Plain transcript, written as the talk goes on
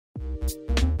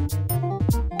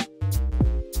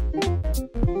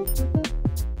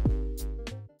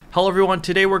Hello everyone,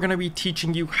 today we're going to be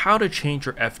teaching you how to change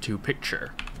your F2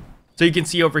 picture. So you can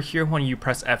see over here when you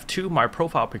press F2, my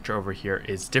profile picture over here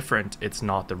is different, it's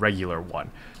not the regular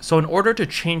one. So in order to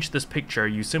change this picture,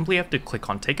 you simply have to click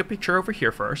on take a picture over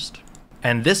here first,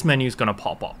 and this menu is going to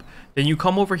pop up. Then you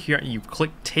come over here and you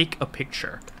click take a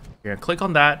picture. You're going to click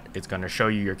on that, it's going to show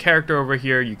you your character over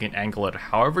here, you can angle it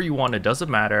however you want, it doesn't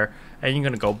matter, and you're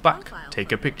going to go back,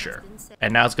 take a picture.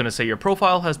 And now it's going to say your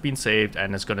profile has been saved,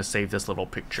 and it's going to save this little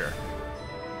picture.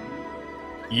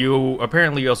 You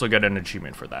apparently also get an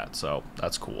achievement for that, so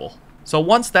that's cool. So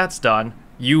once that's done,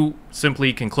 you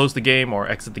simply can close the game or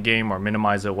exit the game or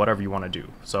minimize it, whatever you want to do.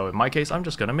 So in my case, I'm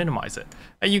just going to minimize it.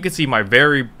 And you can see my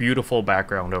very beautiful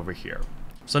background over here.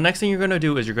 So next thing you're going to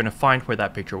do is you're going to find where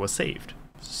that picture was saved.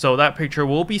 So that picture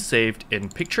will be saved in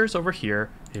pictures over here,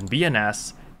 in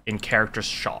BNS, in character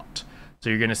shot.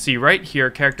 So you're going to see right here,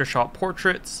 character shot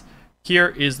portraits. Here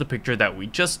is the picture that we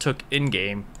just took in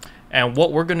game. And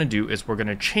what we're going to do is we're going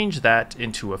to change that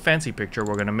into a fancy picture.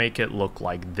 We're going to make it look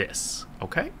like this.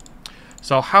 Okay.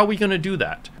 So how are we going to do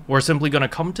that? We're simply going to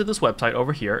come to this website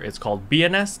over here. It's called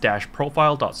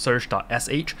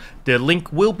bns-profile.surge.sh. The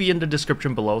link will be in the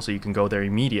description below, so you can go there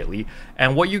immediately.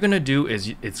 And what you're going to do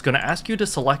is it's going to ask you to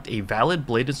select a valid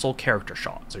Blade and Soul character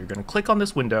shot. So you're going to click on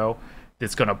this window.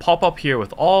 It's going to pop up here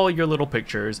with all your little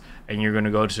pictures, and you're going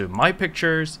to go to My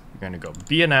Pictures, you're going to go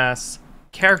BNS,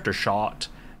 Character Shot,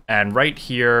 and right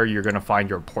here you're going to find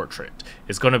your portrait.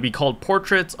 It's going to be called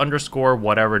portraits underscore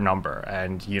whatever number,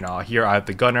 and you know, here I have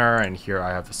the gunner and here I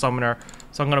have the summoner,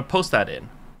 so I'm going to post that in.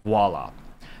 Voila.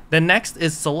 Then next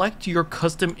is select your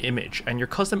custom image, and your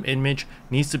custom image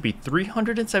needs to be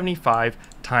 375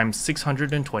 times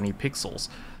 620 pixels.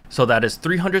 So that is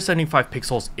 375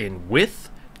 pixels in width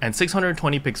and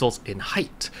 620 pixels in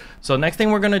height. So next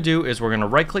thing we're going to do is we're going to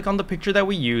right click on the picture that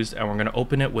we used, and we're going to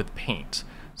open it with paint.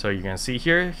 So you're going to see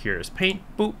here's paint,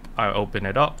 boop, I open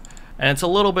it up, and it's a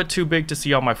little bit too big to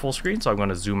see on my full screen, so I'm going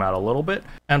to zoom out a little bit,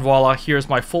 and voila, here's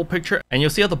my full picture. And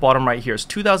you'll see at the bottom right here is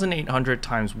 2800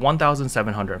 times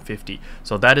 1750.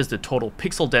 So that is the total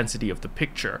pixel density of the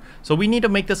picture. So we need to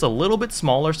make this a little bit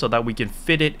smaller so that we can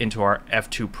fit it into our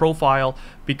F2 profile,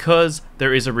 because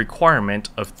there is a requirement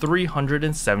of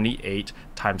 378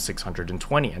 times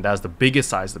 620, and that's the biggest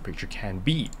size the picture can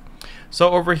be. So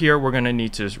over here, we're going to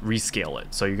need to rescale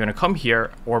it. So you're going to come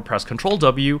here or press Ctrl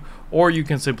W, or you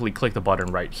can simply click the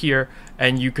button right here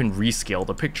and you can rescale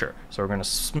the picture. So we're going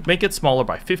to make it smaller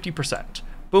by 50%.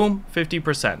 Boom,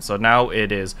 50%. So now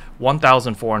it is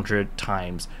 1400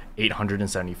 times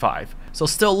 875. So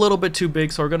still a little bit too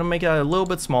big, so we're going to make it a little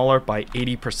bit smaller by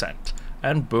 80%.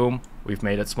 And boom, we've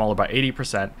made it smaller by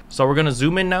 80%. So we're going to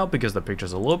zoom in now because the picture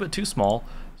is a little bit too small.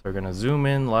 So we're going to zoom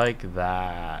in like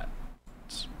that.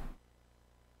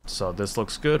 So this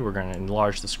looks good. We're going to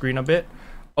enlarge the screen a bit.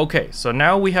 Okay, so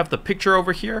now we have the picture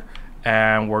over here,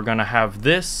 and we're going to have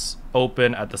this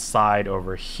open at the side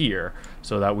over here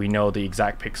so that we know the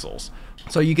exact pixels.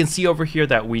 So you can see over here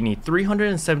that we need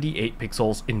 378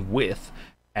 pixels in width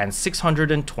and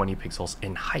 620 pixels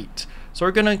in height. So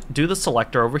we're going to do the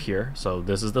selector over here. So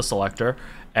this is the selector,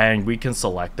 and we can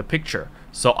select the picture.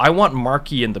 So I want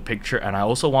Marky in the picture, and I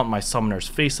also want my summoner's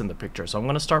face in the picture. So I'm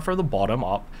going to start from the bottom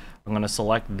up. I'm going to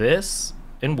select this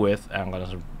in width, and I'm going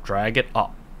to drag it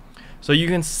up. So you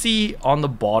can see on the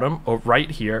bottom right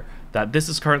here that this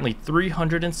is currently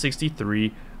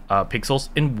 363 pixels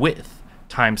in width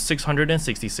times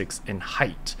 666 in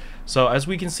height. So as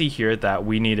we can see here that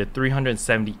we needed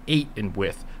 378 in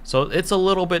width. So it's a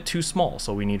little bit too small,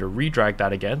 so we need to redrag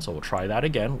that again. So we'll try that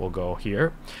again. We'll go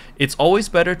here. It's always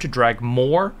better to drag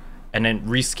more and then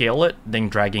rescale it than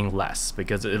dragging less,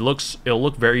 because it'll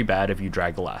look very bad if you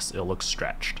drag less. It'll look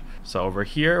stretched. So over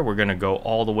here, we're gonna go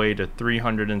all the way to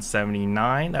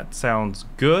 379. That sounds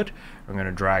good. We're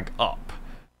gonna drag up.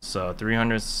 So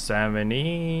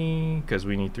 370, because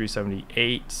we need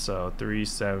 378. So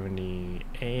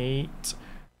 378,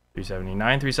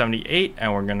 379, 378,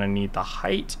 and we're gonna need the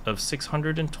height of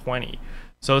 620.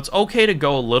 So it's okay to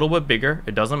go a little bit bigger.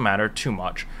 It doesn't matter too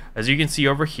much. As you can see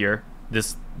over here,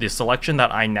 the selection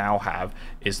that I now have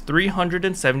is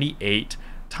 378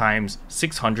 times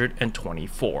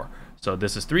 624. So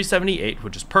this is 378,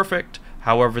 which is perfect.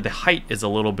 However, the height is a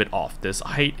little bit off. This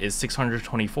height is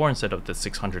 624 instead of the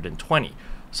 620.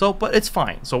 So, but it's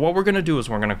fine. So what we're going to do is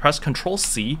we're going to press Ctrl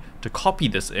C to copy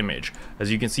this image.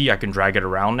 As you can see, I can drag it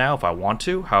around now if I want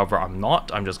to. However, I'm not.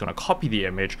 I'm just going to copy the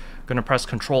image. I'm going to press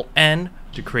Ctrl N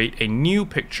to create a new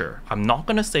picture. I'm not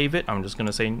going to save it. I'm just going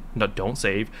to say, no, don't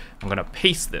save. I'm going to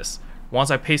paste this Once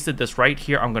I pasted this right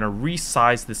here, I'm going to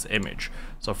resize this image.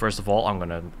 So first of all, I'm going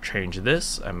to change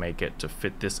this and make it to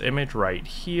fit this image right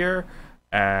here.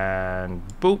 And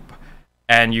boop.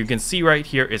 And you can see right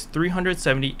here is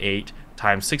 378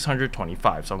 times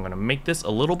 625. So I'm going to make this a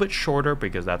little bit shorter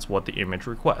because that's what the image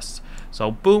requests.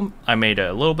 So boom, I made it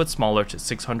a little bit smaller to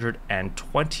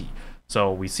 620.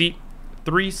 So we see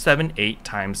 378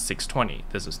 times 620.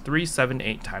 This is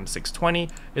 378 times 620.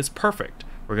 It's perfect.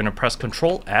 We're going to press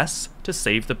Ctrl S to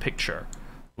save the picture.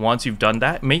 Once you've done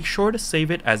that, make sure to save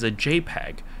it as a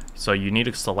JPEG. So you need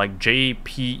to select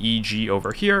JPEG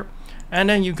over here, and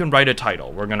then you can write a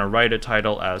title. We're going to write a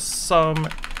title as some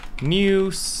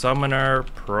new Summoner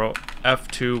Pro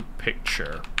F2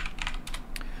 picture.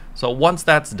 So once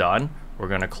that's done, we're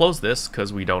going to close this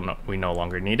because we no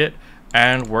longer need it.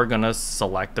 And we're going to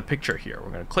select the picture here.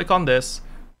 We're going to click on this.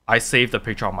 I saved the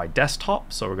picture on my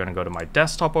desktop. So we're going to go to my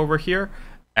desktop over here.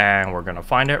 And we're going to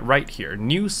find it right here.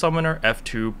 New Summoner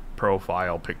F2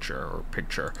 profile picture or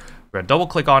picture. We're going to double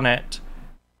click on it.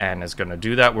 And it's going to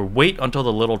do that. We'll wait until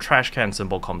the little trash can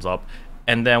symbol comes up.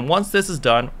 And then once this is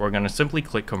done, we're going to simply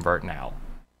click Convert Now.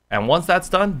 And once that's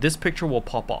done, this picture will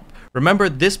pop up. Remember,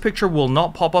 this picture will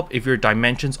not pop up if your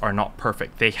dimensions are not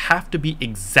perfect. They have to be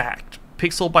exact,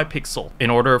 pixel by pixel, in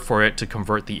order for it to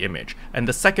convert the image. And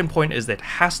the second point is that it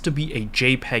has to be a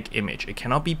JPEG image. It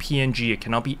cannot be PNG, it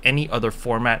cannot be any other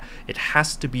format. It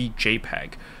has to be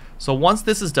JPEG. So once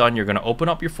this is done, you're going to open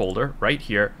up your folder right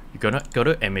here. You're going to go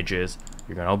to Images,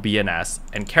 you're going to BNS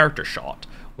and Character Shot.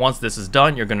 Once this is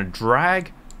done, you're going to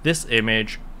drag this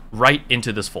image right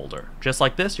into this folder. Just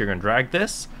like this, you're going to drag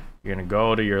this, you're going to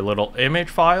go to your little image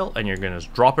file, and you're going to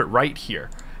drop it right here.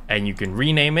 And you can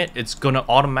rename it. It's going to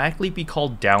automatically be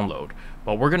called Download.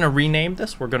 But we're going to rename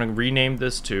this. We're going to rename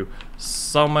this to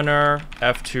Summoner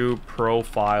F2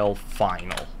 Profile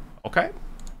Final. Okay?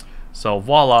 So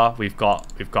voila, we've got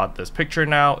this picture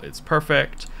now. It's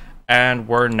perfect. And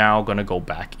we're now going to go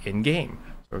back in game.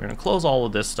 So we're going to close all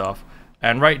of this stuff.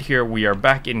 And right here, we are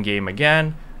back in game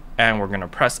again. And we're going to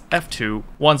press F2.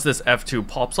 Once this F2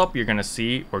 pops up, you're going to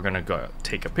see we're going to go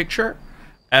take a picture.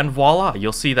 And voila,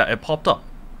 you'll see that it popped up.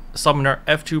 Summoner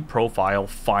F2 Profile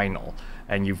Final.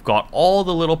 And you've got all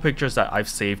the little pictures that I've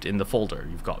saved in the folder.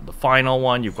 You've got the final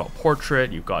one, you've got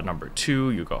Portrait, you've got number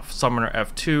 2, you've got Summoner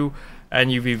F2, and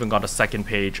you've even got a second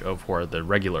page of where the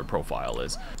regular profile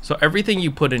is. So everything you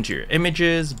put into your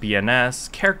Images, BNS,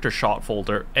 Character Shot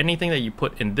folder, anything that you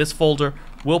put in this folder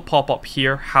will pop up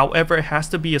here. However, it has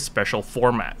to be a special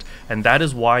format, and that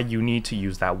is why you need to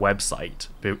use that website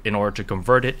in order to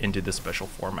convert it into this special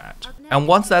format. And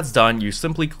once that's done, you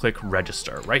simply click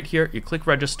Register. Right here, you click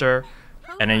Register,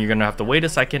 and then you're going to have to wait a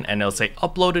second and it'll say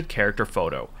uploaded character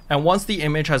photo. And once the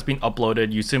image has been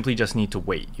uploaded, you simply just need to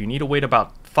wait. You need to wait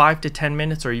about 5 to 10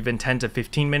 minutes or even 10 to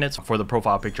 15 minutes for the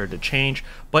profile picture to change,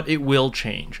 but it will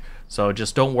change. So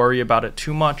just don't worry about it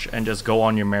too much and just go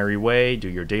on your merry way, do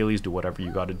your dailies, do whatever you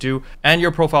got to do, and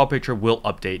your profile picture will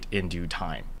update in due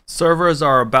time. Servers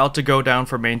are about to go down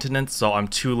for maintenance, so I'm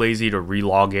too lazy to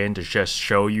re-log in to just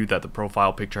show you that the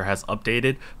profile picture has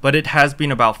updated, but it has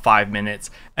been about 5 minutes,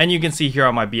 and you can see here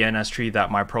on my BNS tree that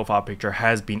my profile picture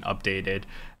has been updated,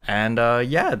 and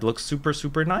yeah, it looks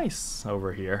super nice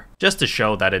over here, just to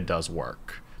show that it does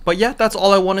work. But yeah, that's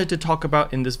all I wanted to talk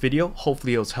about in this video.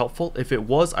 Hopefully it was helpful. If it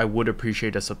was, I would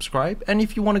appreciate a subscribe. And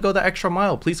if you want to go the extra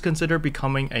mile, please consider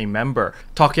becoming a member.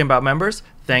 Talking about members,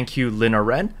 thank you Lina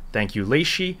Ren, thank you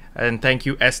Leishi, and thank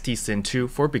you STSin2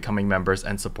 for becoming members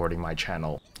and supporting my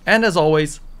channel. And as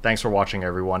always, thanks for watching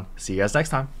everyone. See you guys next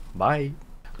time. Bye.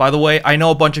 By the way, I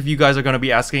know a bunch of you guys are going to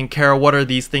be asking, Kara, what are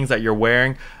these things that you're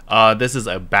wearing? This is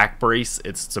a back brace.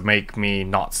 It's to make me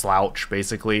not slouch,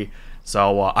 basically.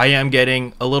 So I am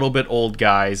getting a little bit old,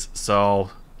 guys, so,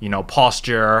 you know,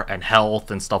 posture and health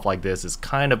and stuff like this is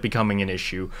kind of becoming an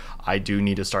issue. I do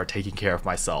need to start taking care of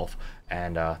myself,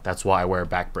 and that's why I wear a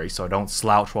back brace, so I don't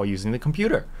slouch while using the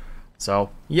computer.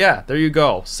 So, yeah, there you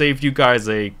go. Saved you guys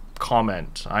a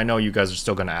comment. I know you guys are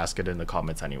still going to ask it in the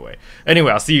comments anyway.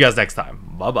 Anyway, I'll see you guys next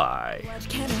time. Bye-bye. What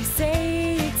can I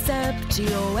say except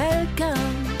you're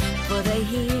welcome for the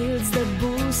heals, the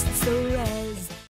boosts, the